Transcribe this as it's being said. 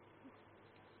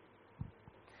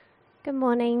Good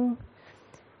morning.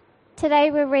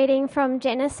 Today we're reading from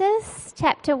Genesis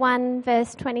chapter 1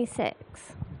 verse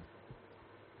 26.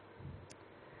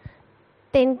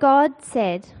 Then God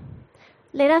said,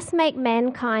 "Let us make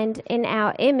mankind in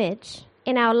our image,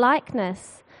 in our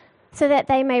likeness, so that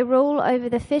they may rule over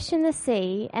the fish in the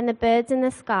sea and the birds in the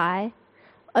sky,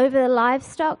 over the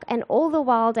livestock and all the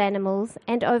wild animals,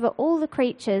 and over all the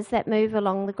creatures that move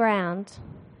along the ground."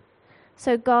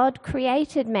 So God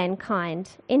created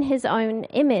mankind in his own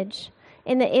image.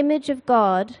 In the image of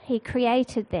God, he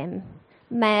created them.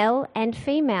 Male and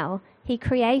female, he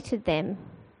created them.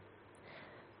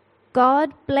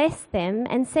 God blessed them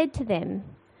and said to them,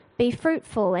 "Be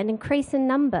fruitful and increase in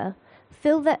number.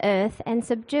 Fill the earth and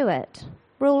subdue it.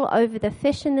 Rule over the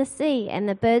fish in the sea and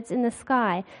the birds in the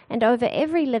sky, and over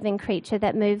every living creature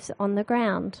that moves on the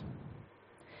ground."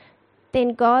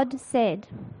 Then God said,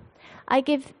 "I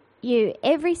give you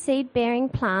every seed-bearing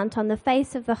plant on the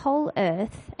face of the whole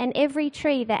earth, and every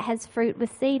tree that has fruit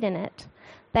with seed in it.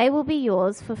 They will be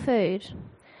yours for food.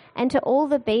 And to all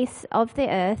the beasts of the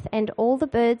earth, and all the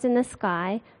birds in the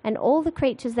sky, and all the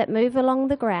creatures that move along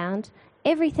the ground,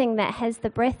 everything that has the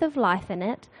breath of life in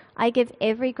it, I give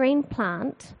every green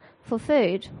plant for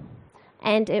food."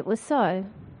 And it was so.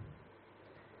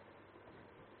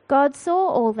 God saw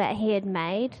all that he had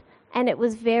made, and it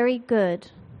was very good.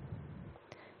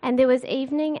 And there was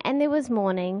evening and there was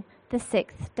morning, the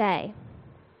sixth day.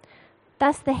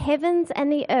 Thus the heavens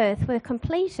and the earth were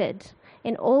completed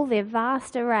in all their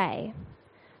vast array.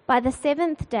 By the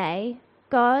seventh day,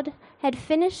 God had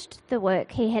finished the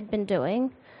work he had been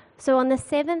doing. So on the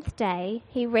seventh day,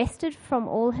 he rested from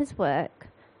all his work.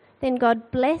 Then God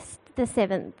blessed the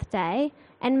seventh day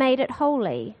and made it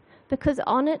holy, because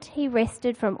on it he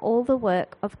rested from all the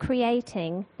work of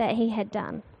creating that he had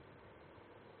done.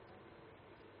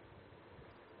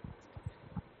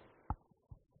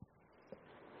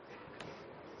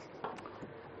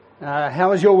 How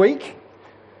was your week?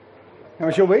 How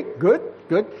was your week? Good,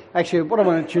 good. Actually, what I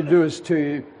wanted you to do is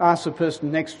to ask the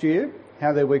person next to you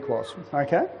how their week was,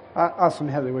 okay? Ask them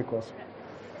how their week was.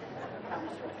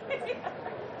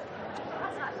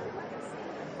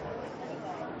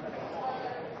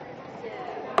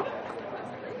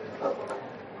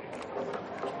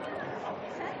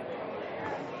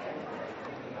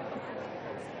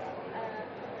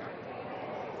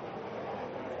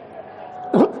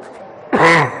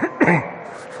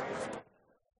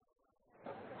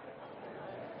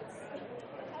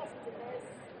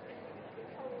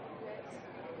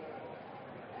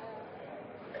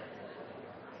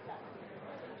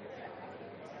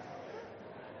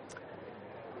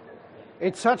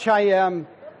 It's such a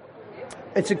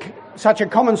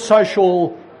common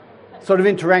social sort of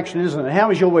interaction, isn't it? How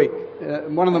was your week?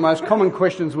 One of the most common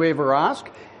questions we ever ask.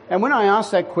 And when I ask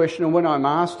that question, or when I'm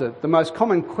asked it, the most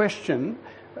common question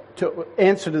to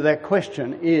answer to that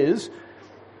question is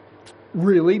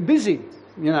really busy.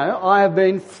 You know, I have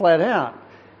been flat out.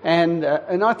 And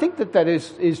I think that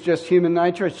is just human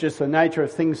nature. It's just the nature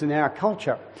of things in our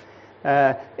culture.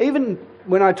 Even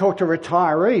when I talk to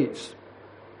retirees,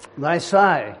 they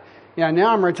say,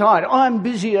 now I'm retired, I'm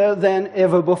busier than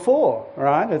ever before,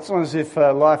 right? It's not as if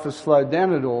life has slowed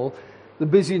down at all. The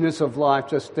busyness of life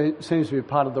just seems to be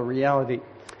part of the reality.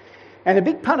 And a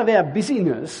big part of our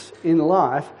busyness in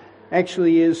life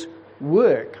actually is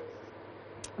work,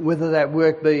 whether that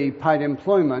work be paid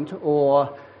employment or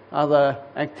other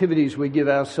activities we give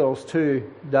ourselves to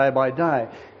day by day.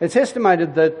 It's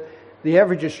estimated that the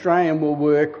average Australian will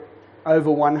work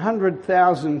over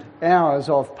 100,000 hours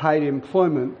of paid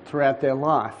employment throughout their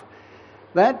life.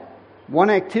 That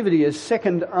one activity is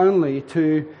second only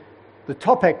to the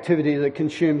top activity that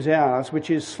consumes hours, which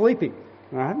is sleeping,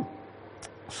 right?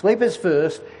 Sleep is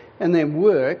first, and then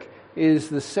work is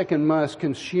the second most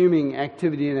consuming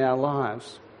activity in our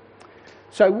lives.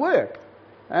 So work.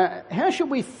 How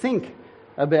should we think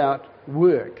about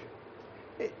work?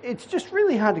 It's just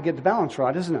really hard to get the balance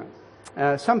right, isn't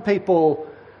it? Some people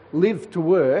live to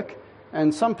work,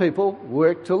 and some people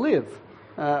work to live.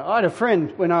 I had a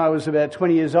friend when I was about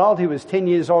 20 years old. He was 10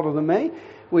 years older than me.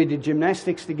 We did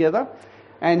gymnastics together.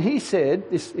 And he said,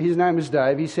 his name was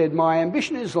Dave, he said, "My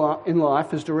ambition in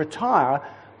life is to retire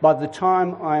by the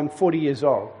time I am 40 years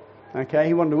old." Okay,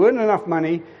 he wanted to earn enough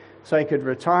money so he could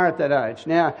retire at that age.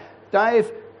 Now,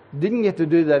 Dave didn't get to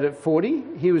do that at 40.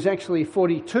 He was actually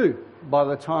 42 by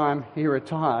the time he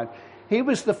retired. He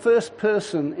was the first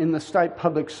person in the state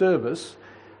public service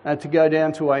to go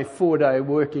down to a 4-day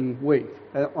working week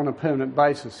on a permanent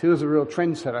basis. He was a real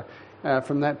trendsetter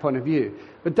from that point of view.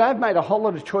 But Dave made a whole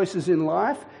lot of choices in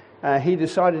life. He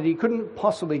decided he couldn't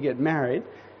possibly get married,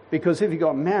 because if he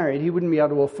got married, he wouldn't be able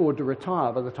to afford to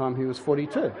retire by the time he was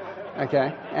 42.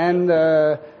 Okay,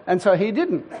 and so he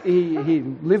didn't. He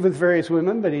lived with various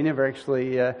women, but he never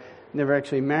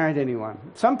actually married anyone.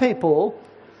 Some people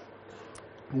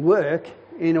work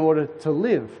in order to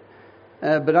live,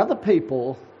 but other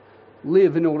people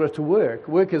live in order to work.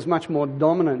 Work is much more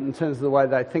dominant in terms of the way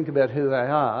they think about who they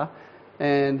are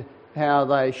and how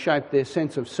they shape their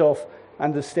sense of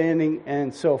self-understanding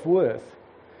and self-worth.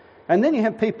 And then you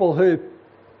have people who,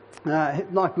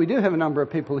 like we do have a number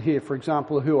of people here, for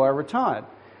example, who are retired.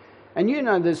 And you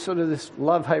know there's sort of this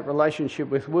love-hate relationship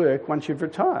with work once you've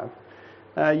retired.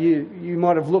 You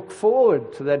might have looked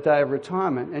forward to that day of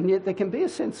retirement, and yet there can be a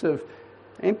sense of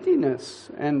emptiness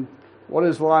and what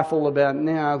is life all about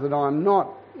now that I'm not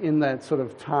in that sort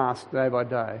of task day by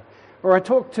day. Or I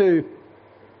talk to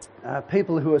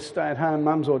people who are stay-at-home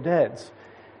mums or dads,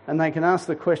 and they can ask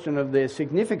the question of their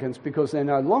significance because they're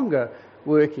no longer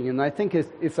working, and they think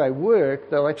if they work,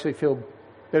 they'll actually feel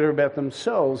better about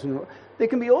themselves. And there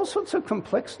can be all sorts of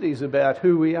complexities about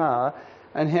who we are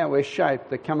and how we're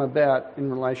shaped that come about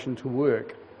in relation to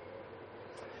work.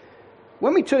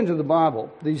 When we turn to the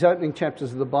Bible, these opening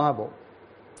chapters of the Bible,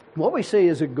 what we see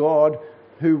is a God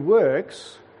who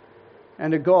works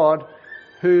and a God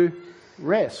who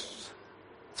rests.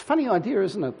 It's a funny idea,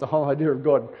 isn't it? The whole idea of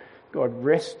God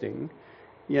resting.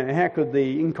 You know, how could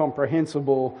the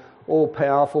incomprehensible,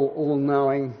 all-powerful,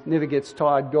 all-knowing, never gets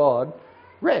tired God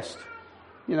rest?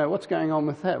 You know, what's going on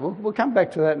with that? We'll come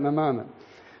back to that in a moment.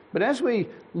 But as we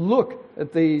look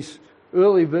at these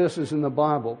early verses in the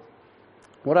Bible,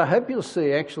 what I hope you'll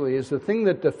see actually is the thing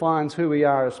that defines who we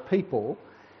are as people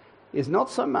is not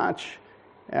so much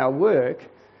our work,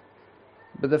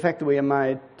 but the fact that we are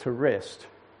made to rest.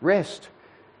 Rest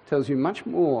tells you much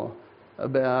more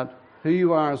about who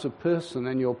you are as a person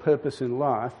and your purpose in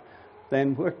life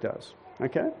than work does.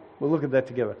 Okay? We'll look at that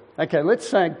together. Okay, let's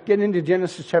get into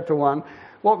Genesis chapter 1.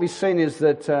 What we've seen is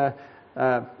that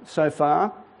so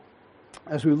far,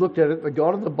 as we looked at it, the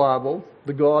God of the Bible,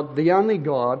 the only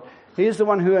God, He is the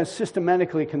one who has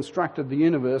systematically constructed the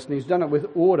universe, and He's done it with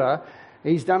order.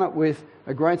 He's done it with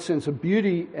a great sense of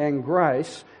beauty and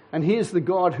grace, and He is the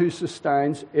God who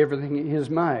sustains everything He has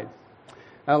made.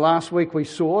 Last week we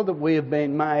saw that we have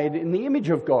been made in the image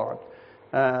of God.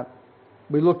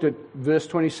 We looked at verse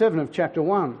 27 of chapter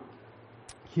 1.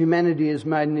 Humanity is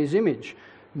made in His image.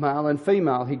 Male and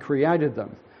female, He created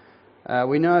them.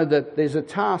 We know that there's a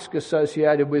task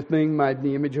associated with being made in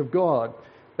the image of God.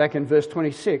 Back in verse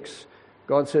 26,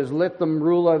 God says, "Let them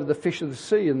rule over the fish of the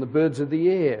sea and the birds of the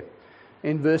air."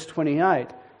 In verse 28,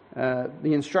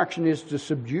 the instruction is to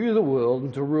subdue the world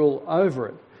and to rule over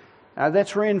it.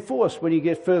 That's reinforced when you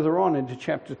get further on into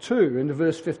chapter 2, into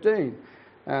verse 15.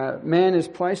 Man is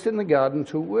placed in the garden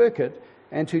to work it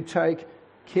and to take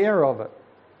care of it.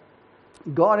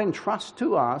 God entrusts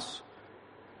to us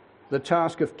the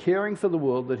task of caring for the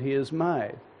world that He has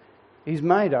made. He's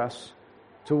made us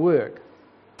to work.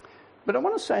 But I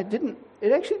want to say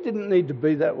it actually didn't need to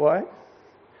be that way.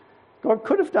 God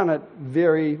could have done it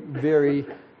very, very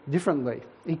differently.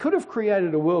 He could have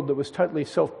created a world that was totally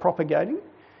self-propagating,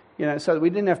 so that we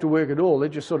didn't have to work at all. It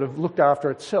just sort of looked after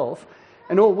itself.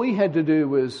 And all we had to do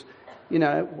was,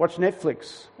 watch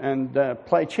Netflix and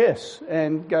play chess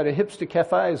and go to hipster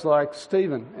cafes like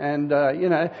Stephen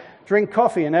and, drink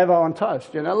coffee and Avo on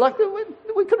toast. Like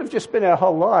we could have just spent our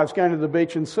whole lives going to the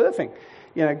beach and surfing.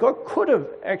 God could have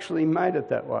actually made it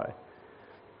that way.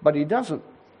 But He doesn't.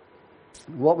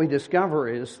 What we discover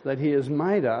is that He has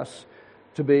made us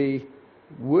to be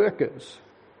workers.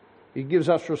 He gives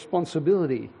us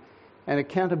responsibility and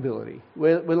accountability.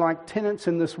 We're like tenants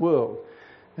in this world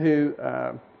who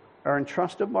are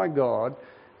entrusted by God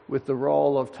with the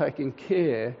role of taking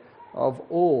care of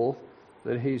all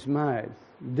that He's made.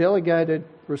 Delegated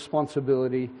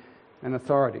responsibility and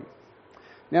authority.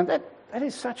 Now that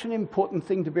is such an important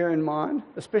thing to bear in mind,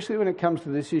 especially when it comes to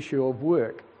this issue of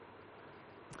work.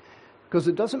 Because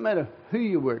it doesn't matter who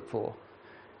you work for.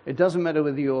 It doesn't matter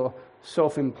whether you're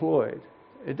self-employed.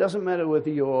 It doesn't matter whether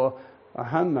you're a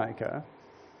homemaker.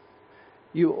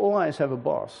 You always have a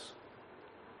boss.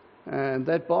 And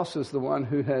that boss is the one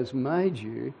who has made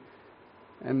you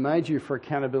and made you for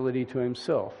accountability to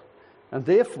Himself. And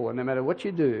therefore, no matter what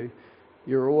you do,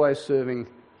 you're always serving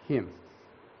Him.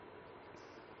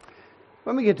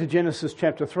 When we get to Genesis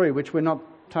chapter 3, which we're not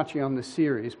touching on this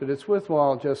series, but it's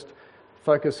worthwhile just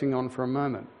focusing on for a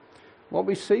moment. What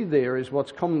we see there is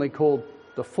what's commonly called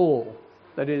the fall.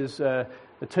 That is, the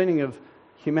turning of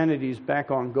humanity's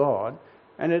back on God,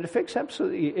 and it affects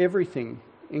absolutely everything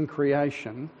in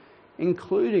creation,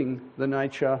 including the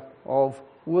nature of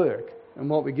work. and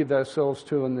what we give ourselves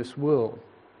to in this world.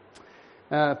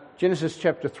 Genesis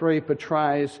chapter 3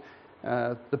 portrays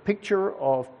the picture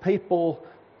of people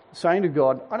saying to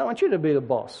God, I don't want you to be the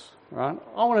boss, right?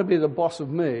 I want to be the boss of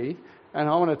me, and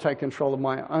I want to take control of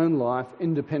my own life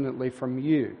independently from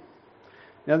you.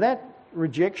 Now that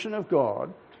rejection of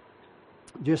God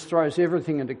just throws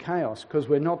everything into chaos, because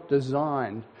we're not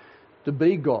designed to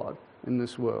be God in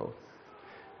this world.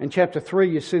 In chapter 3,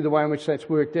 you see the way in which that's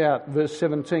worked out. Verse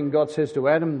 17, God says to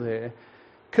Adam there,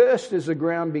 cursed is the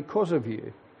ground because of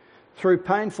you. Through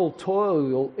painful toil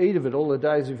you'll eat of it all the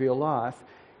days of your life.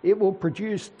 It will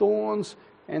produce thorns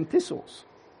and thistles.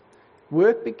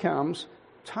 Work becomes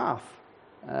tough,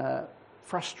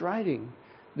 frustrating.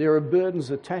 There are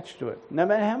burdens attached to it. No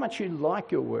matter how much you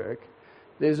like your work,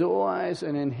 there's always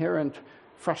an inherent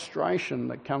frustration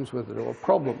that comes with it, or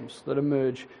problems that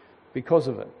emerge because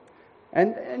of it.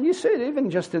 And you see it even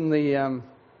just in the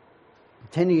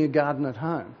tending a garden at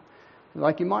home.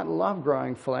 Like, you might love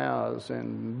growing flowers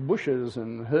and bushes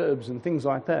and herbs and things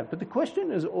like that, but the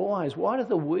question is always, why do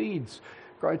the weeds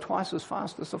grow twice as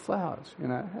fast as the flowers? You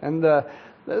know, and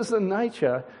there's the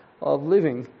nature of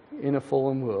living in a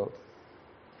fallen world.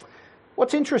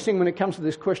 What's interesting when it comes to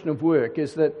this question of work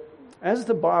is that as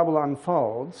the Bible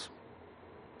unfolds,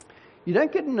 you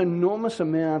don't get an enormous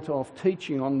amount of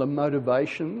teaching on the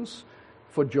motivations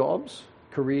for jobs,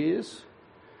 careers.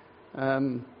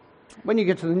 When you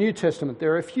get to the New Testament,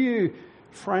 there are a few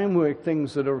framework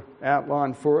things that are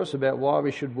outlined for us about why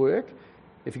we should work.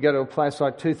 If you go to a place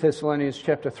like 2 Thessalonians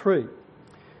chapter 3,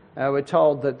 we're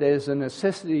told that there's a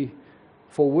necessity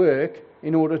for work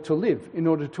in order to live, in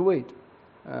order to eat.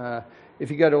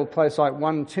 If you go to a place like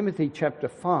 1 Timothy chapter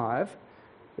 5,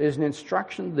 there's an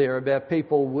instruction there about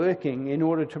people working in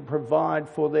order to provide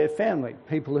for their family,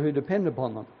 people who depend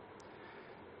upon them.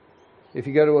 If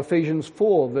you go to Ephesians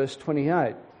 4, verse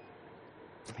 28,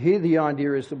 here the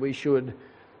idea is that we should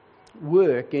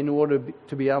work in order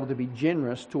to be able to be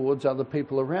generous towards other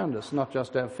people around us, not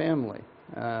just our family.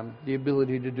 The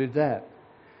ability to do that.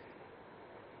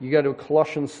 You go to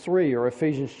Colossians 3 or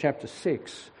Ephesians chapter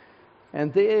 6,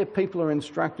 and there people are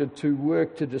instructed to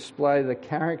work to display the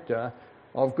character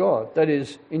of God. That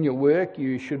is, in your work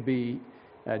you should be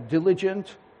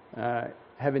diligent,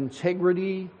 have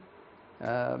integrity,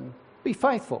 be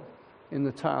faithful in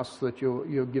the tasks that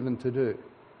you're given to do.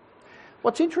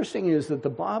 What's interesting is that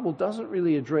the Bible doesn't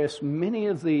really address many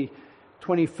of the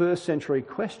 21st century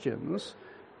questions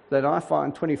that I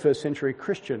find 21st century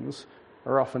Christians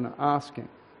are often asking.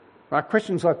 Right?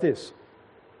 Questions like this: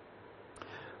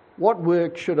 what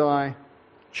work should I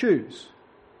choose?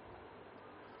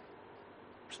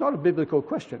 It's not a biblical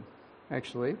question,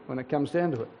 actually, when it comes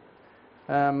down to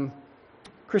it.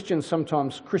 Christians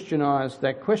sometimes Christianise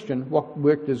that question, what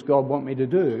work does God want me to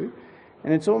do?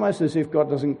 And it's almost as if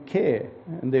God doesn't care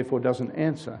and therefore doesn't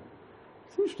answer.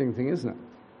 It's an interesting thing, isn't it?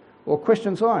 Or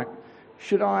questions like,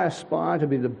 should I aspire to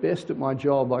be the best at my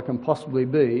job I can possibly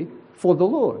be for the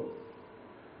Lord?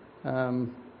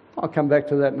 I'll come back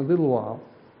to that in a little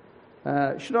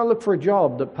while. Should I look for a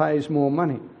job that pays more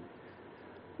money?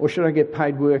 Or should I get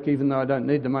paid work even though I don't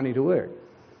need the money to work,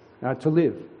 to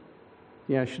live?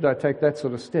 You know, should I take that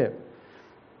sort of step?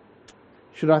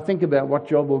 Should I think about what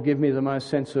job will give me the most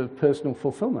sense of personal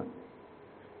fulfillment?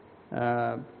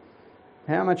 How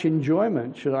much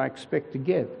enjoyment should I expect to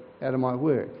get out of my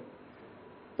work?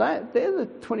 They're the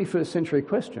 21st century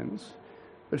questions,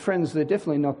 but friends, they're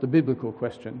definitely not the biblical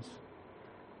questions.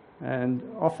 And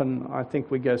often I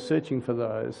think we go searching for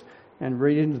those and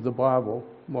read into the Bible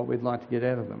what we'd like to get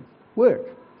out of them. Work.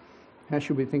 How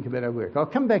should we think about our work? I'll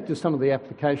come back to some of the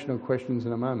applicational questions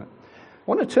in a moment.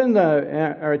 I want to turn,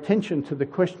 though, our attention to the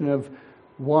question of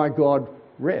why God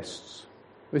rests.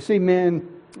 We see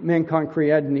mankind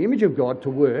created in the image of God to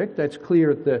work. That's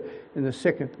clear in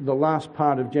the last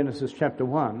part of Genesis chapter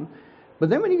 1. But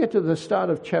then when you get to the start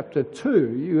of chapter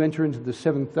 2, you enter into the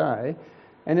seventh day,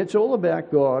 and it's all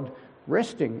about God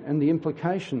resting and the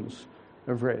implications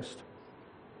of rest.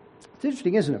 It's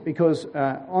interesting, isn't it? Because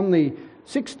on the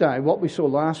sixth day, what we saw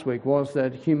last week was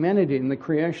that humanity and the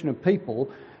creation of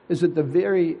people is at the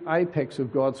very apex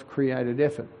of God's created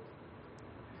effort.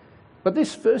 But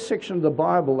this first section of the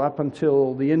Bible, up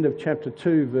until the end of chapter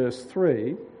 2, verse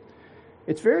 3,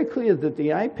 it's very clear that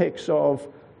the apex of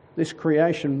this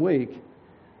creation week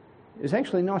is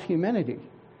actually not humanity.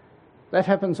 That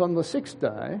happens on the sixth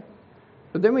day,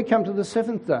 but then we come to the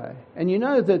seventh day. And you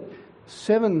know that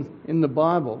 7 in the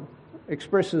Bible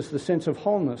expresses the sense of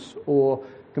wholeness or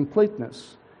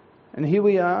completeness. And here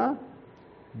we are,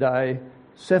 day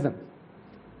 7.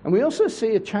 And we also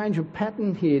see a change of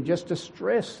pattern here just to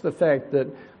stress the fact that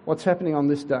what's happening on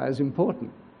this day is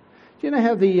important. Do you know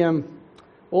how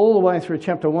all the way through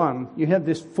chapter 1, you have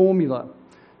this formula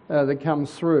that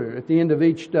comes through at the end of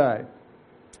each day.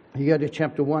 You go to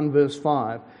chapter 1, verse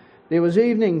 5. There was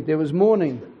evening, there was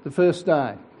morning, the first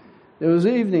day. There was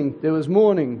evening, there was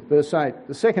morning, verse 8,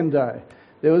 the second day.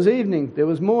 There was evening, there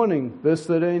was morning, verse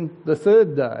 13, the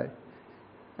third day.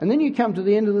 And then you come to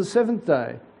the end of the seventh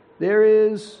day. There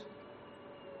is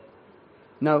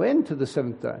no end to the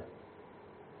seventh day.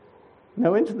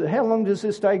 No end to how long does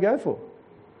this day go for?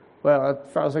 Well,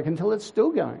 as far as I can tell, it's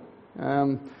still going.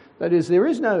 That is, there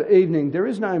is no evening, there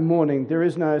is no morning, there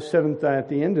is no seventh day at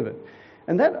the end of it.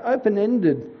 And that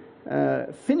open-ended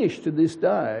finish to this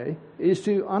day is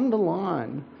to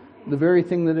underline the very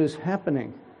thing that is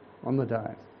happening on the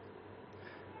day.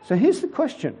 So here's the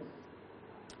question.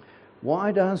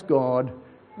 Why does God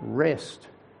rest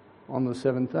on the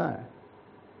seventh day?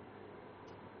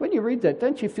 When you read that,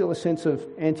 don't you feel a sense of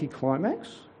anticlimax?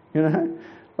 You know,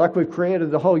 like we've created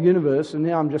the whole universe and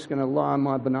now I'm just going to lie on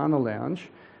my banana lounge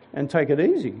and take it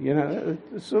easy. You know,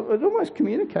 it almost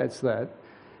communicates that.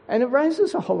 And it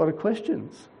raises a whole lot of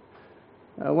questions.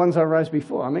 Ones I raised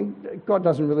before. I mean, God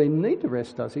doesn't really need to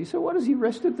rest, does he? So why does he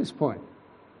rest at this point?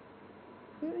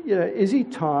 You know, is he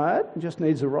tired and just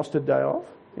needs a rostered day off?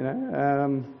 You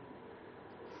know,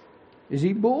 is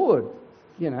he bored?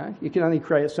 You know, you can only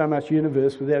create so much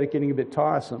universe without it getting a bit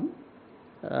tiresome.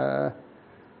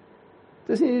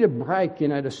 Does he need a break, you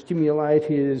know, to stimulate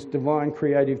his divine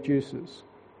creative juices?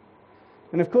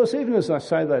 And of course, even as I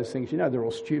say those things, you know they're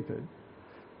all stupid.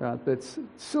 Right? That's a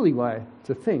silly way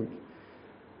to think.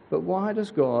 But why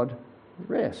does God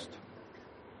rest?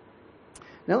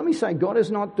 Now let me say, God is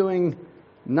not doing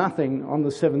nothing on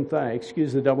the seventh day,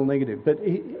 excuse the double negative, but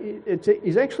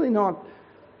he's actually not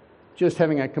just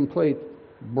having a complete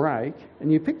break.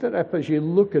 And you pick that up as you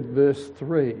look at verse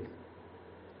 3.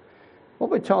 What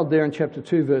we're told there in chapter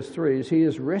 2, verse 3 is he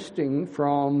is resting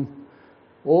from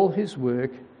all his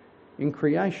work in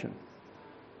creation.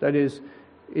 That is,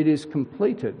 it is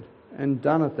completed and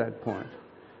done at that point.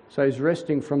 So he's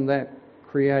resting from that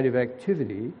creative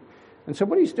activity. And so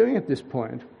what he's doing at this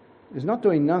point is not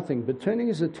doing nothing, but turning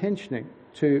his attention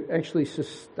to actually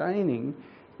sustaining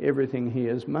everything he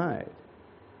has made.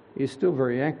 He's still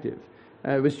very active.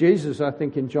 It was Jesus, I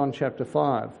think, in John chapter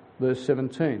 5, verse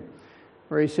 17,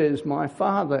 where he says, "My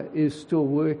Father is still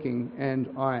working and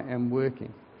I am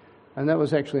working." And that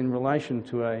was actually in relation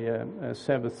to a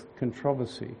Sabbath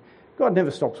controversy. God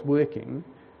never stops working,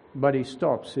 but he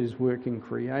stops his work in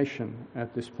creation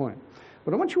at this point.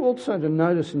 But I want you also to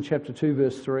notice in chapter 2,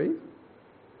 verse 3,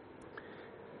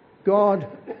 God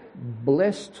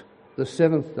blessed the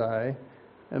seventh day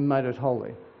and made it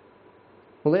holy.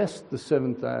 Blessed the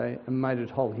seventh day and made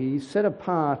it holy. He set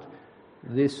apart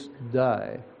this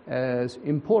day as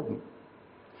important.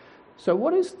 So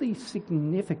what is the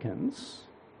significance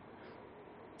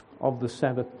of the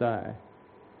Sabbath day?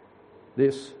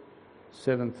 This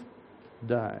seventh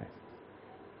day.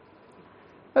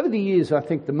 Over the years, I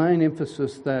think the main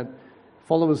emphasis that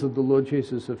followers of the Lord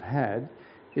Jesus have had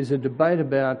is a debate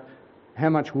about how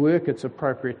much work it's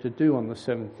appropriate to do on the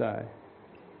seventh day,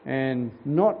 and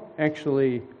not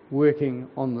actually working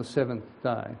on the seventh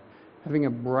day, having a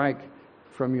break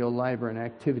from your labour and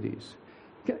activities.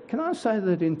 Can I say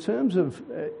that in terms of,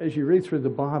 as you read through the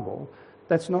Bible,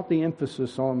 that's not the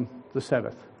emphasis on the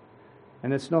Sabbath,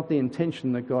 and it's not the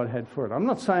intention that God had for it. I'm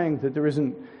not saying that there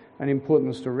isn't an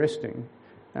importance to resting,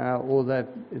 or that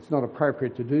it's not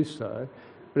appropriate to do so,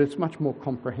 but it's much more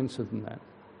comprehensive than that.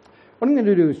 What I'm going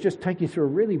to do is just take you through a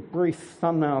really brief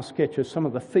thumbnail sketch of some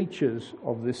of the features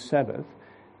of this Sabbath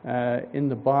in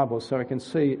the Bible so I can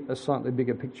see a slightly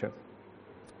bigger picture.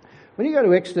 When you go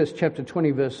to Exodus chapter 20,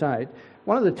 verse 8,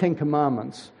 one of the Ten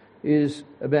Commandments is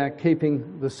about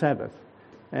keeping the Sabbath.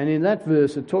 And in that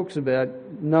verse it talks about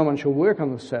no one shall work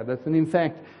on the Sabbath. And in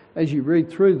fact, as you read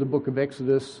through the book of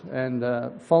Exodus and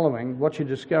following, what you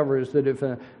discover is that if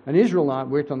an Israelite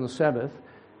worked on the Sabbath,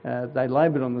 they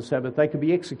laboured on the Sabbath, they could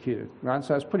be executed, right?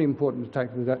 So it's pretty important to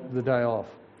take the day off.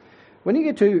 When you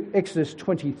get to Exodus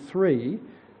 23,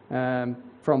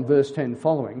 from verse 10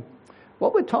 following,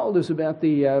 what we're told is about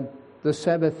the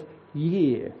Sabbath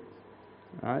year.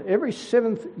 Right? Every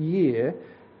seventh year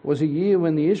was a year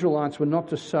when the Israelites were not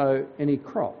to sow any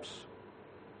crops.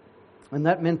 And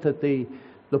that meant that the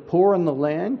poor in the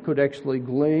land could actually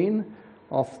glean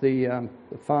off the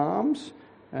farms.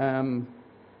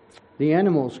 The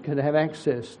animals could have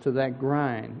access to that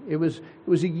grain. It was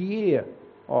a year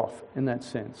off in that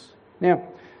sense. Now,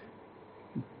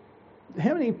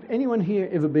 anyone here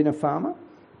ever been a farmer?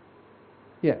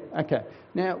 Yeah, okay.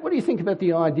 Now, what do you think about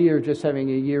the idea of just having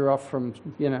a year off from,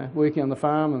 working on the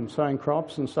farm and sowing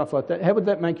crops and stuff like that? How would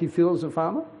that make you feel as a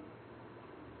farmer?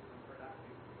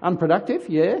 Unproductive,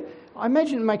 yeah. I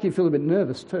imagine it'd make you feel a bit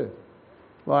nervous too.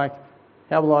 Like,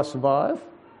 how will I survive?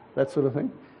 That sort of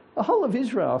thing. The whole of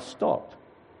Israel stopped,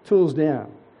 tools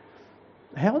down.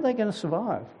 How are they going to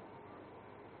survive?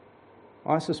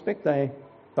 I suspect the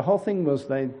whole thing was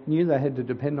they knew they had to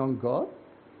depend on God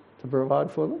to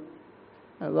provide for them.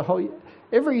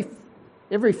 Every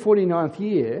 49th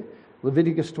year,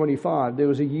 Leviticus 25, there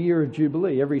was a year of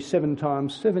Jubilee, every 7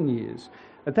 times 7 years.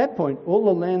 At that point, all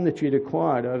the land that you'd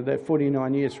acquired over that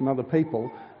 49 years from other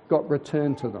people got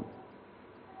returned to them.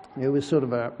 It was sort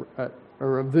of a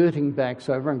reverting back,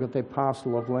 so everyone got their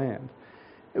parcel of land.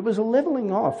 It was a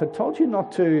levelling off. It told you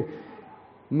not to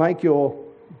make your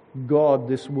God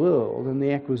this world and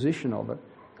the acquisition of it,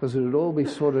 because it would all be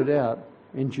sorted out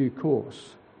in due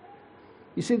course.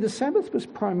 You see, the Sabbath was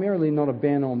primarily not a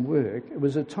ban on work. It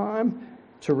was a time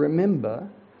to remember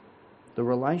the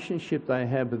relationship they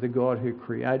had with the God who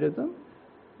created them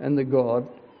and the God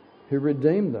who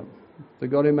redeemed them. The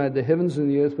God who made the heavens and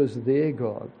the earth was their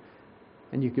God,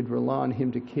 and you could rely on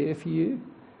him to care for you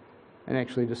and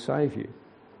actually to save you.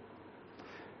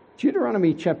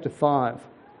 Deuteronomy chapter 5,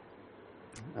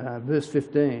 verse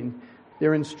 15,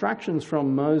 there are instructions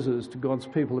from Moses to God's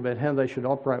people about how they should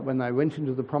operate when they went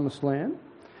into the promised land.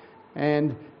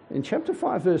 And in chapter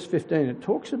 5, verse 15, it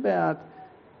talks about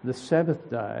the Sabbath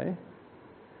day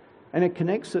and it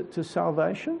connects it to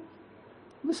salvation.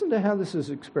 Listen to how this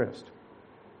is expressed.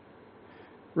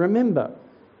 Remember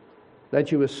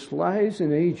that you were slaves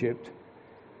in Egypt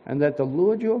and that the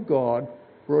Lord your God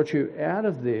brought you out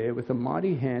of there with a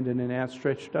mighty hand and an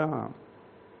outstretched arm.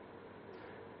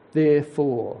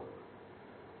 Therefore,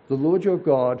 the Lord your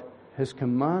God has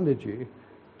commanded you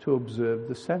to observe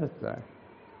the Sabbath day.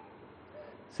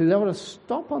 See, they were to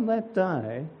stop on that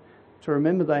day to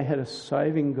remember they had a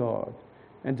saving God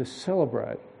and to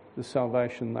celebrate the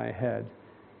salvation they had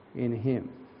in him.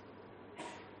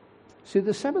 See,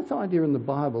 the Sabbath idea in the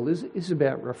Bible is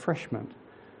about refreshment,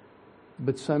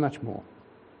 but so much more.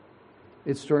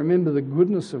 It's to remember the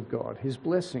goodness of God, his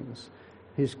blessings,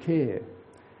 his care,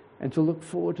 and to look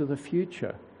forward to the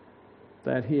future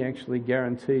that he actually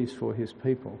guarantees for his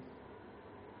people.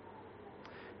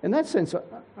 In that sense,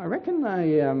 I reckon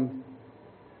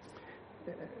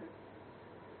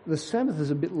the Sabbath is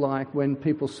a bit like when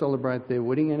people celebrate their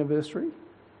wedding anniversary.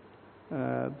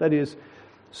 That is,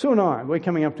 Sue and I, we're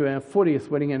coming up to our 40th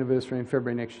wedding anniversary in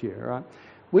February next year, right?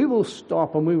 We will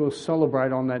stop and we will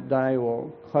celebrate on that day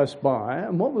or close by,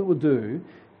 and what we will do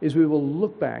is we will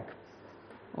look back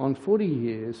on 40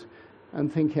 years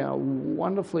and think how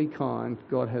wonderfully kind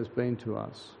God has been to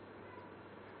us.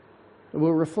 And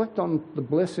we'll reflect on the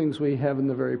blessings we have in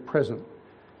the very present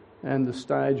and the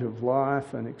stage of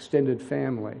life and extended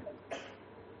family.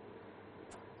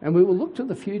 And we will look to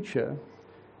the future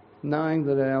knowing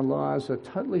that our lives are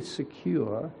totally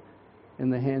secure in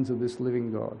the hands of this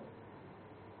living God.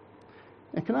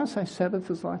 And can I say Sabbath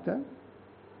is like that?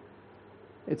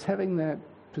 It's having that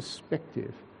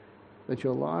perspective that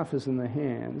your life is in the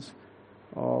hands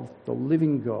of the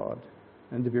living God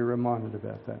and to be reminded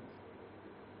about that.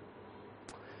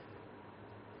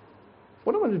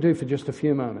 What I want to do for just a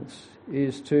few moments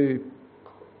is to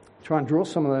try and draw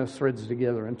some of those threads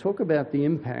together and talk about the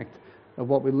impact of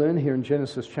what we learn here in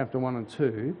Genesis chapter 1 and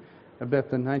 2 about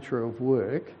the nature of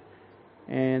work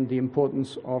and the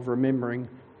importance of remembering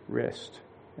rest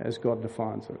as God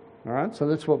defines it. All right, so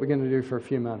that's what we're going to do for a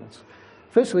few moments.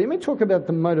 Firstly, let me talk about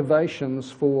the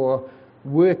motivations for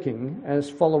working as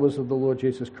followers of the Lord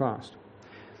Jesus Christ.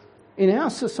 In our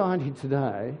society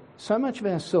today, so much of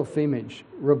our self-image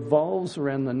revolves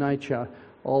around the nature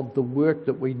of the work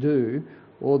that we do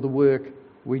or the work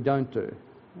we don't do.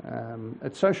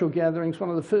 At social gatherings, one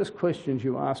of the first questions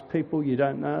you ask people you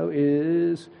don't know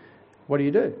is, what do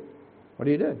you do? What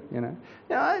do you do?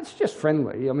 Now, it's just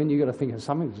friendly. I mean, you've got to think of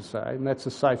something to say, and that's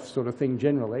a safe sort of thing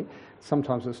generally.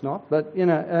 Sometimes it's not, but,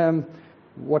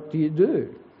 what do you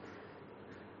do?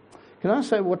 Can I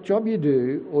say what job you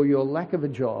do or your lack of a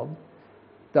job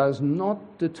does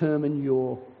not determine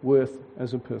your worth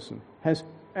as a person. Has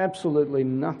absolutely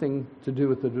nothing to do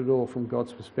with it at all from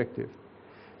God's perspective.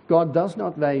 God does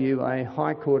not value a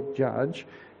high court judge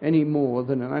any more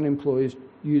than an unemployed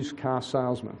used car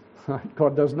salesman.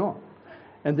 God does not.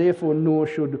 And therefore, nor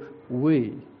should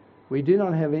we. We do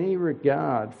not have any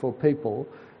regard for people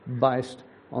based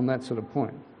on that sort of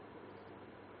point.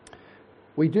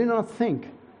 We do not think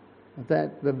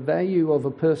that the value of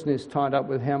a person is tied up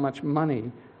with how much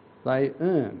money they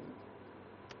earn.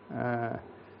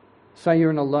 Say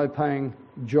you're in a low-paying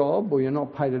job, or you're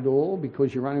not paid at all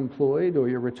because you're unemployed, or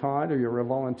you're retired, or you're a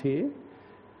volunteer.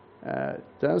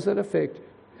 Does that affect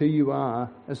who you are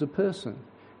as a person?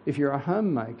 If you're a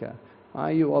homemaker,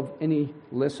 are you of any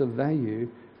lesser value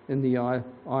in the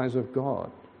eyes of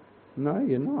God? No,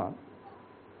 you're not.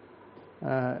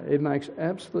 It makes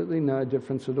absolutely no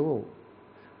difference at all.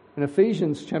 In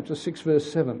Ephesians chapter 6,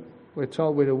 verse 7, we're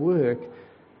told we're to work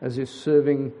as if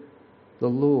serving the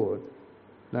Lord,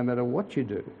 no matter what you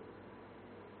do.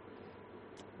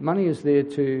 Money is there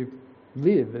to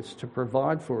live, it's to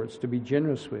provide for, it's to be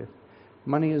generous with.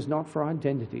 Money is not for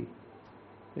identity.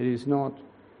 It is not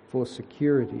for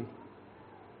security.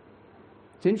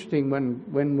 It's interesting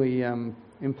when we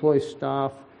employ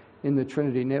staff in the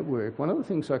Trinity Network, one of the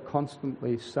things I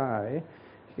constantly say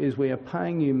is we are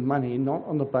paying you money not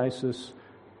on the basis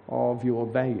of your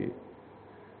value.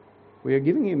 We are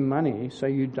giving you money so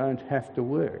you don't have to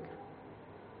work.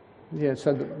 Yeah,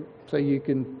 so you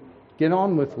can get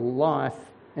on with life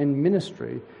and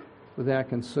ministry without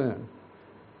concern.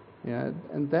 Yeah,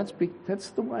 and that's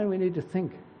the way we need to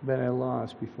think about our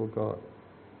lives before God.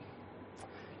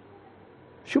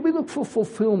 Should we look for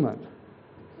fulfillment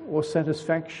or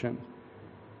satisfaction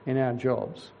in our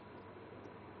jobs?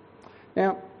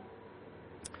 Now,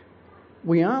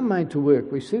 we are made to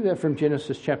work. We see that from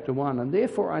Genesis chapter 1, and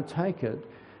therefore I take it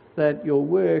that your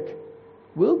work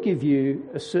will give you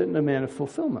a certain amount of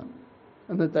fulfillment,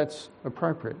 and that's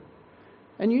appropriate.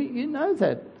 And you know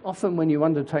that often when you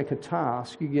undertake a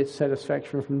task, you get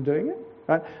satisfaction from doing it.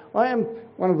 Right? I am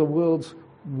one of the world's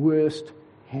worst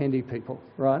handy people,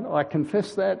 right? I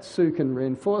confess that. Sue can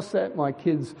reinforce that. My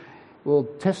kids will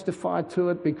testify to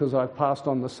it because I've passed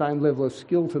on the same level of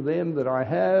skill to them that I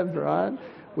have, right?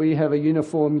 We have a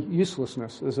uniform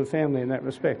uselessness as a family in that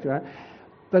respect, right?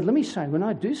 But let me say, when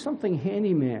I do something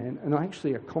handyman and I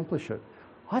actually accomplish it,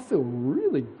 I feel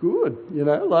really good,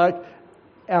 like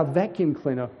our vacuum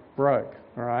cleaner broke,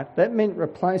 all right? That meant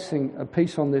replacing a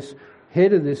piece on this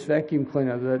head of this vacuum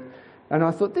cleaner and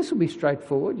I thought this will be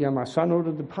straightforward. My son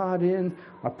ordered the part in,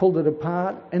 I pulled it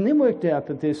apart, and then worked out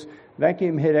that this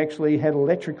vacuum head actually had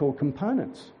electrical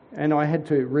components, and I had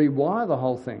to rewire the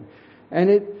whole thing.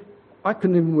 And I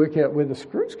couldn't even work out where the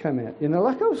screws came out,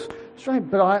 like I was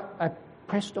straight. But I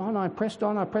pressed on, I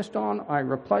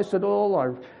replaced it all,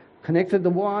 I connected the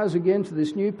wires again to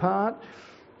this new part,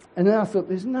 and then I thought,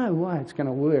 there's no way it's going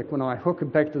to work when I hook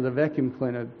it back to the vacuum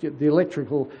cleaner, the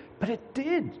electrical, but it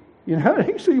did. It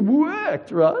actually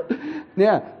worked, right?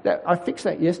 Now, I fixed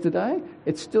that yesterday.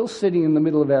 It's still sitting in the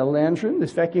middle of our lounge room,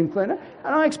 this vacuum cleaner,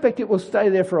 and I expect it will stay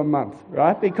there for a month,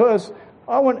 right? Because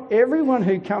I want everyone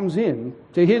who comes in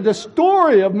to hear the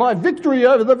story of my victory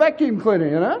over the vacuum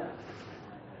cleaner,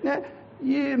 Now,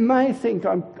 you may think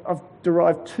I've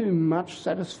derived too much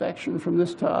satisfaction from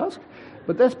this task,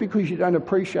 but that's because you don't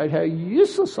appreciate how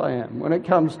useless I am when it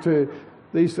comes to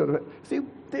these sort of... See,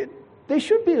 there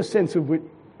should be a sense of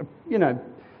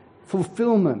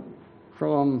fulfillment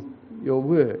from your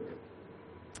work.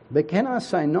 But can I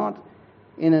say not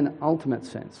in an ultimate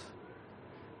sense?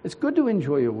 It's good to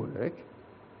enjoy your work,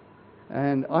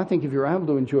 and I think if you're able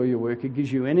to enjoy your work, it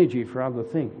gives you energy for other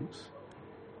things.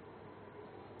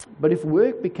 But if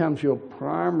work becomes your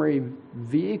primary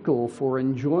vehicle for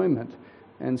enjoyment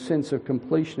and sense of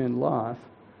completion in life,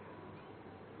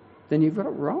 then you've got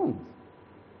it wrong.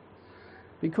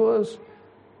 Because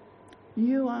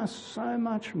you are so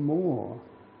much more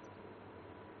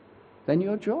than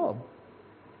your job.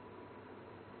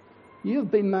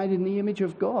 You've been made in the image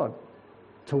of God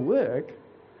to work,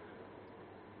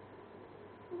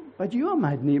 but you are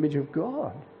made in the image of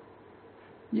God.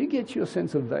 You get your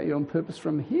sense of value and purpose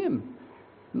from Him,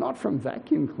 not from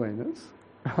vacuum cleaners,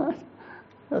 right?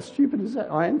 How stupid is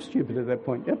that? I am stupid at that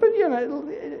point. Yeah, but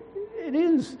it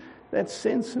is that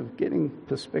sense of getting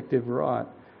perspective right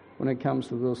when it comes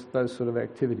to those sort of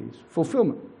activities.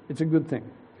 Fulfillment, it's a good thing.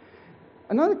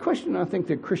 Another question I think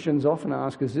that Christians often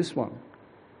ask is this one.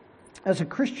 As a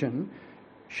Christian,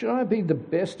 should I be the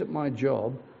best at my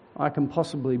job I can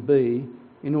possibly be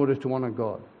in order to honour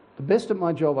God? The best at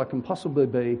my job I can possibly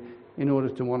be in order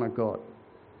to honour God.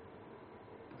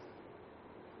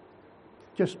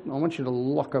 I want you to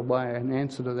lock away an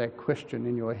answer to that question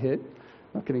in your head.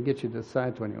 I'm not going to get you to say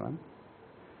it to anyone.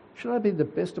 Should I be the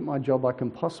best at my job I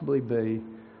can possibly be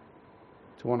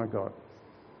to honour God?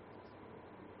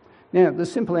 Now, the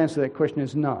simple answer to that question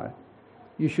is no.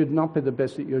 You should not be the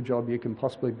best at your job you can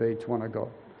possibly be to honour God.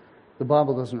 The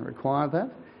Bible doesn't require that,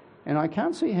 and I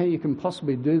can't see how you can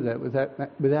possibly do that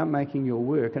without making your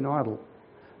work an idol.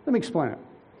 Let me explain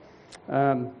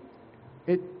it.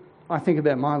 I think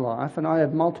about my life, and I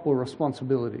have multiple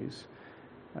responsibilities.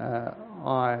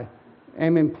 I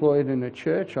am employed in a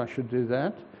church, I should do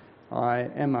that. I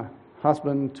am a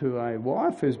husband to a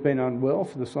wife who's been unwell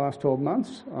for this last 12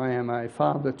 months. I am a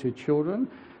father to children.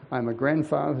 I'm a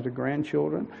grandfather to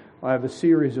grandchildren. I have a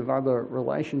series of other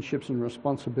relationships and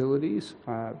responsibilities.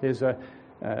 There's a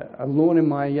lawn in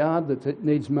my yard that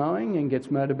needs mowing and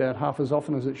gets mowed about half as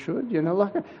often as it should. You know,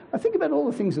 like I think about all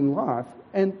the things in life,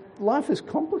 and life is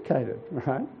complicated,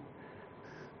 right?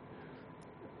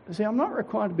 See, I'm not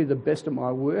required to be the best at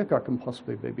my work I can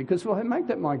possibly be, because if I make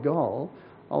that my goal,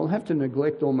 I'll have to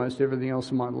neglect almost everything else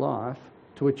in my life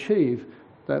to achieve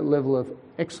that level of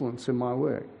excellence in my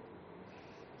work.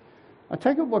 I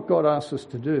take it what God asks us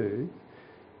to do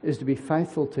is to be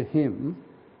faithful to Him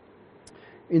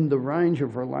in the range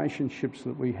of relationships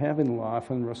that we have in life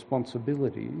and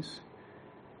responsibilities,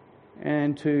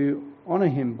 and to honour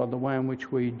Him by the way in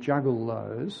which we juggle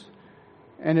those,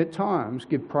 and at times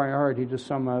give priority to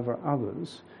some over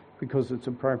others because it's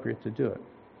appropriate to do it.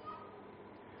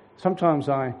 Sometimes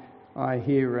I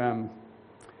hear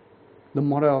the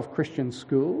motto of Christian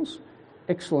schools,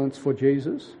 excellence for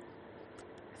Jesus.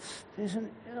 There's an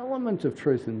element of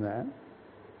truth in that,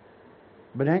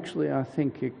 but actually I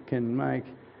think it can make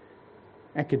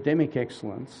academic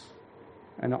excellence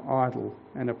an idol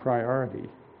and a priority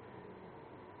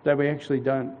that we actually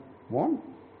don't want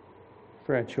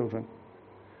for our children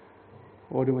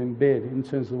or to embed in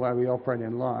terms of the way we operate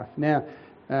in life. Now,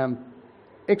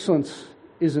 excellence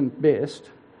isn't best,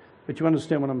 but you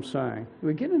understand what I'm saying.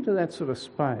 We get into that sort of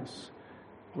space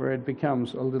where it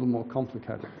becomes a little more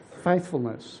complicated.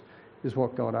 Faithfulness is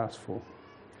what God asks for.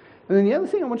 And then the other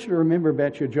thing I want you to remember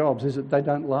about your jobs is that they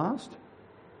don't last.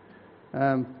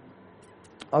 I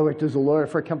worked as a lawyer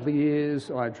for a couple of years.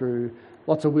 I drew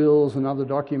lots of wills and other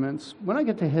documents. When I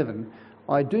get to heaven,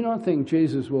 I do not think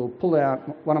Jesus will pull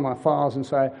out one of my files and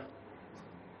say,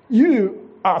 "You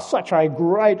are such a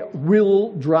great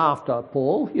will drafter,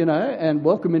 Paul, you know, and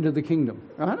welcome into the kingdom."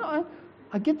 Right?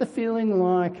 I get the feeling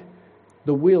like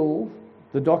the will,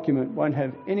 the document, won't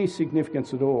have any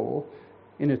significance at all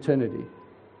in eternity.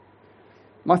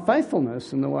 My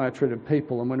faithfulness in the way I treated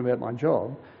people and went about my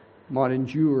job might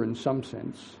endure in some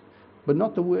sense, but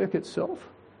not the work itself.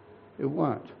 It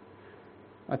won't.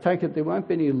 I take it there won't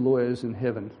be any lawyers in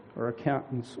heaven or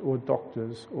accountants or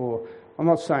doctors, or I'm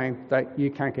not saying that you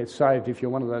can't get saved if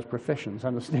you're one of those professions,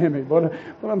 understand me. What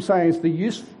I'm saying is the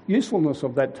usefulness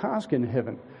of that task in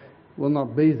heaven will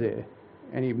not be there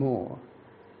anymore,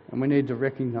 and we need to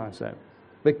recognise that.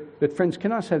 But friends,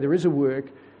 can I say there is a work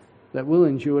that will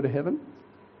endure to heaven?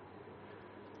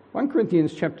 1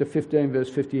 Corinthians chapter 15 verse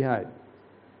 58.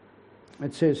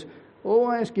 It says,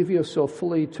 "Always give yourself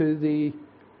fully to the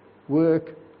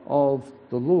work of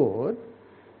the Lord,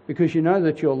 because you know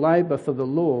that your labour for the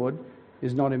Lord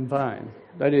is not in vain."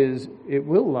 That is, it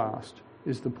will last,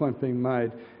 is the point being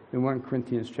made in 1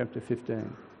 Corinthians chapter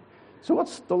 15. So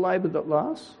what's the labour that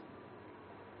lasts?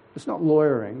 It's not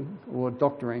lawyering or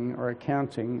doctoring or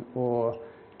accounting or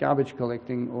garbage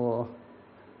collecting or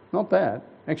not that.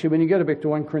 Actually, when you go back to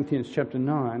 1 Corinthians chapter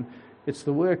 9, it's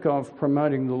the work of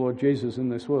promoting the Lord Jesus in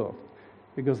this world,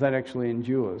 because that actually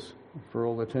endures for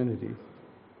all eternity.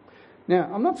 Now,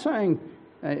 I'm not saying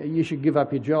you should give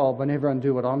up your job and everyone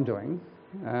do what I'm doing.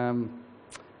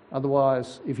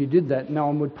 Otherwise, if you did that, no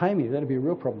one would pay me. That'd be a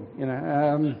real problem. You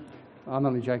know, I'm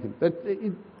only joking. But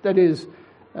that is,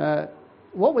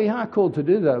 what we are called to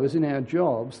do, though, is in our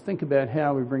jobs, think about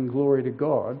how we bring glory to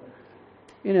God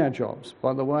in our jobs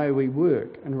by the way we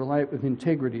work and relate with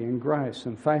integrity and grace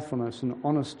and faithfulness and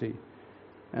honesty,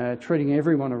 treating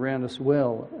everyone around us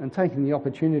well and taking the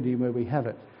opportunity where we have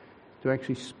it to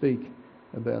actually speak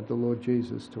about the Lord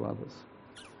Jesus to others.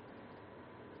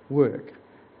 Work.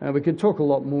 We could talk a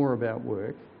lot more about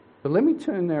work, but let me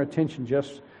turn our attention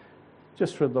just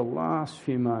for the last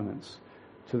few moments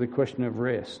to the question of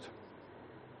rest.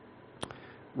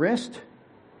 Rest,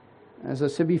 as I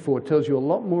said before, tells you a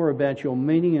lot more about your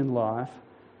meaning in life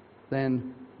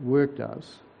than work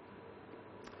does.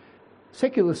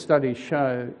 Secular studies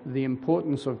show the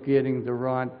importance of getting the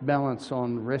right balance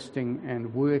on resting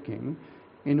and working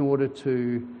in order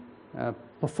to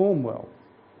perform well.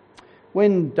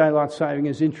 When daylight saving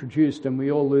is introduced and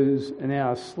we all lose an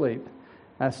hour's sleep,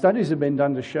 studies have been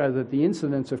done to show that the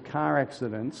incidence of car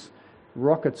accidents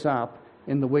rockets up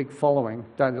in the week following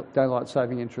daylight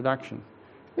saving introduction.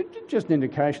 It's just an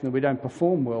indication that we don't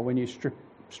perform well when you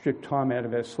strip time out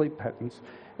of our sleep patterns.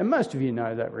 And most of you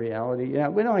know that reality. You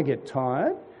know, when I get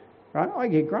tired, right, I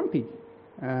get grumpy.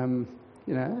 And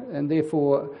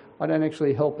therefore I don't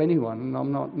actually help anyone, and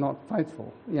I'm not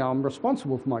faithful. You know, I'm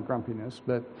responsible for my grumpiness,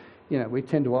 but we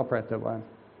tend to operate that way.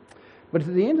 But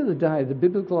at the end of the day, the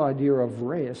biblical idea of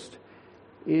rest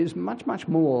is much, much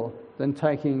more than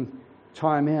taking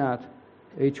time out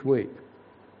each week.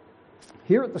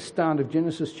 Here at the start of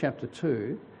Genesis chapter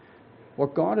 2,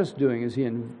 what God is doing is He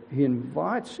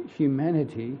invites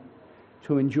humanity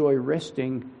to enjoy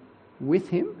resting with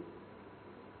Him.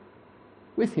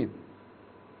 With Him.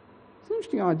 It's an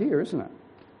interesting idea, isn't it?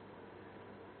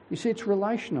 You see, it's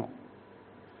relational.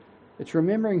 It's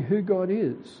remembering who God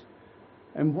is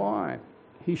and why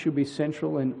He should be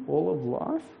central in all of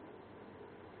life.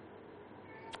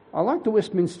 I like the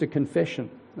Westminster Confession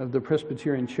of the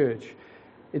Presbyterian Church.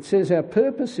 It says our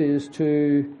purpose is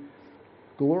to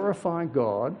glorify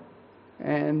God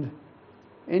and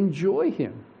enjoy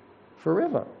Him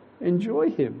forever.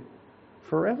 Enjoy Him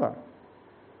forever.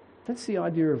 That's the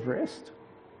idea of rest.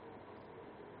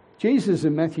 Jesus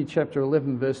in Matthew chapter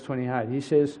 11 verse 28, He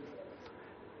says,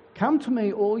 "Come to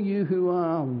me all you who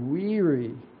are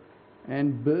weary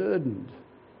and burdened,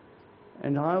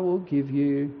 and I will give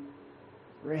you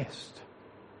rest."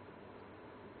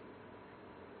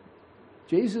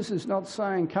 Jesus is not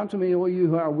saying, "Come to me all you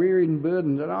who are weary and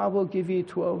burdened, and I will give you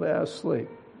 12 hours sleep."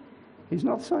 He's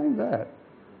not saying that.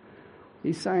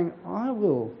 He's saying, "I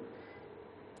will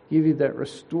give you that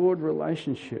restored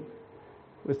relationship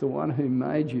with the one who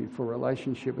made you for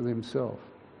relationship with Himself.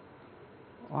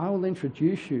 I will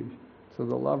introduce you to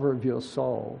the lover of your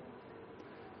soul."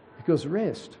 Because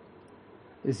rest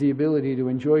is the ability to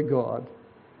enjoy God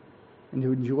and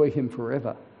to enjoy Him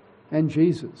forever. And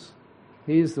Jesus,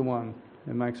 He is the one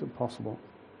who makes it possible.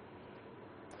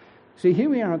 See, here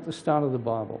we are at the start of the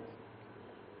Bible,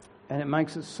 and it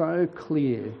makes it so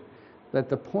clear that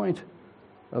the point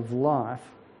of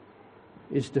life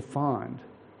is defined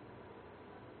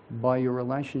by your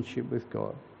relationship with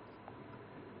God.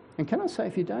 And can I say,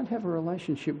 if you don't have a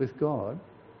relationship with God,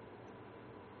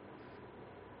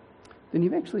 then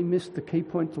you've actually missed the key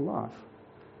point to life.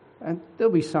 And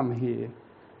there'll be some here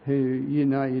who you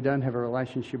know you don't have a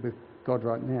relationship with God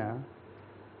right now,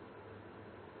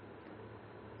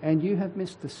 and you have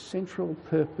missed the central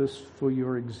purpose for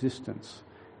your existence,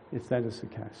 if that is the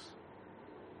case.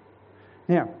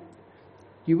 Now,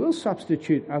 you will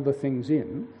substitute other things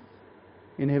in,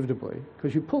 inevitably,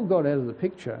 because you pull God out of the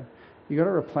picture, you've got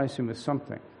to replace Him with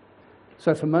something.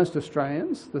 So for most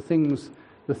Australians, the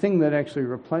thing that actually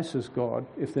replaces God,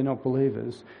 if they're not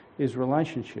believers, is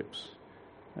relationships.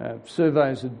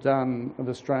 Surveys are done of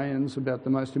Australians about the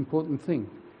most important thing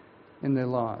in their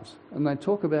lives, and they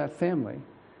talk about family.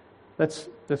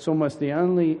 That's almost the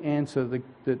only answer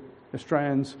that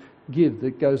Australians give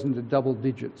that goes into double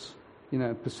digits,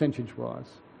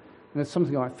 percentage-wise. And it's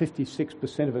something like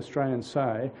 56% of Australians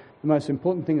say the most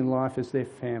important thing in life is their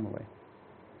family.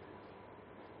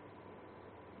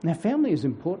 Now, family is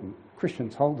important.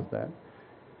 Christians hold of that.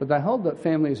 But they hold that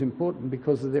family is important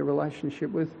because of their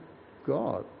relationship with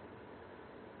God.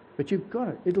 But you've got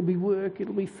it. It'll be work,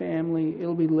 it'll be family,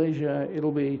 it'll be leisure,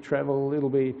 it'll be travel, it'll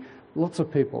be... Lots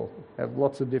of people have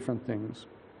lots of different things.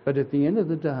 But at the end of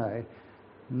the day,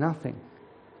 nothing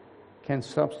can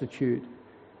substitute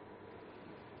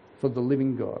for the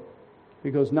living God,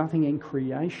 because nothing in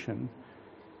creation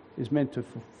is meant to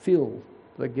fulfill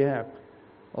the gap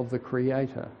of the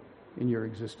Creator in your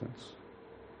existence.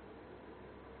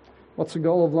 What's the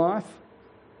goal of life?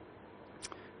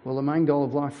 Well, the main goal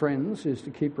of life, friends, is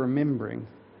to keep remembering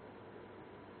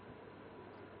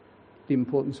the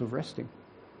importance of resting.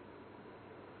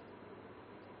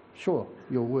 Sure,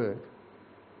 your work,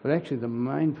 but actually the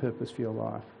main purpose for your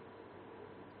life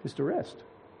is to rest.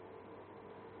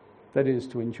 That is,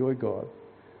 to enjoy God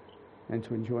and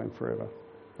to enjoy Him forever.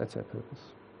 That's our purpose.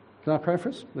 Can I pray for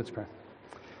us? Let's pray.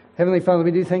 Heavenly Father, we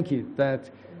do thank You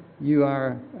that You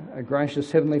are a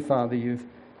gracious Heavenly Father. You've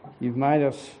made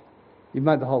us, You've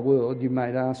made the whole world, You've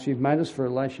made us, You've made us for a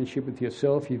relationship with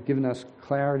Yourself. You've given us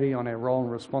clarity on our role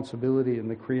and responsibility in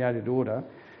the created order.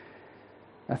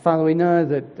 Father, we know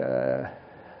that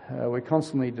we're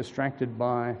constantly distracted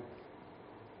by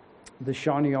the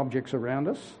shiny objects around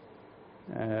us.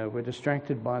 We're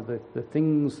distracted by the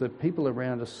things that people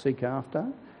around us seek after,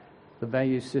 the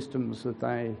value systems that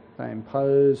they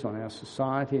impose on our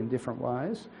society in different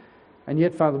ways. And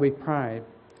yet, Father, we pray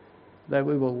that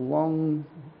we will long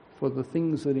for the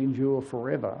things that endure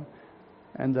forever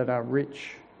and that are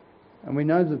rich. And we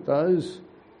know that those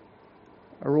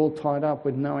are all tied up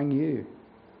with knowing You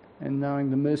and knowing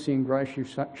the mercy and grace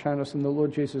You've shown us in the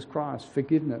Lord Jesus Christ,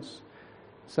 forgiveness,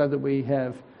 so that we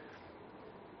have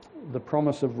the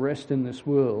promise of rest in this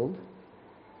world,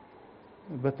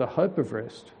 but the hope of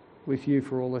rest with You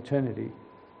for all eternity.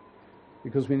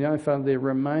 Because we know, Father, there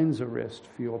remains a rest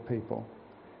for Your people.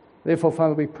 Therefore,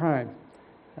 Father, we pray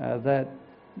that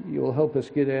you'll help us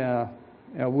get our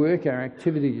work, our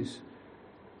activities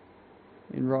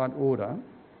in right order.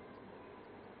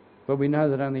 But we know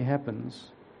that only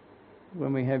happens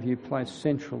when we have you placed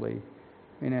centrally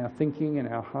in our thinking, in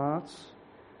our hearts,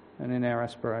 and in our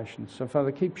aspirations. So,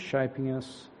 Father, keep shaping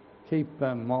us, keep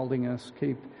moulding us,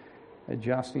 keep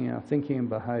adjusting our thinking and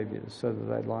behaviours so that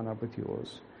they line up with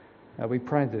yours. We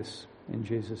pray this in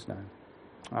Jesus' name.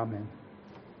 Amen.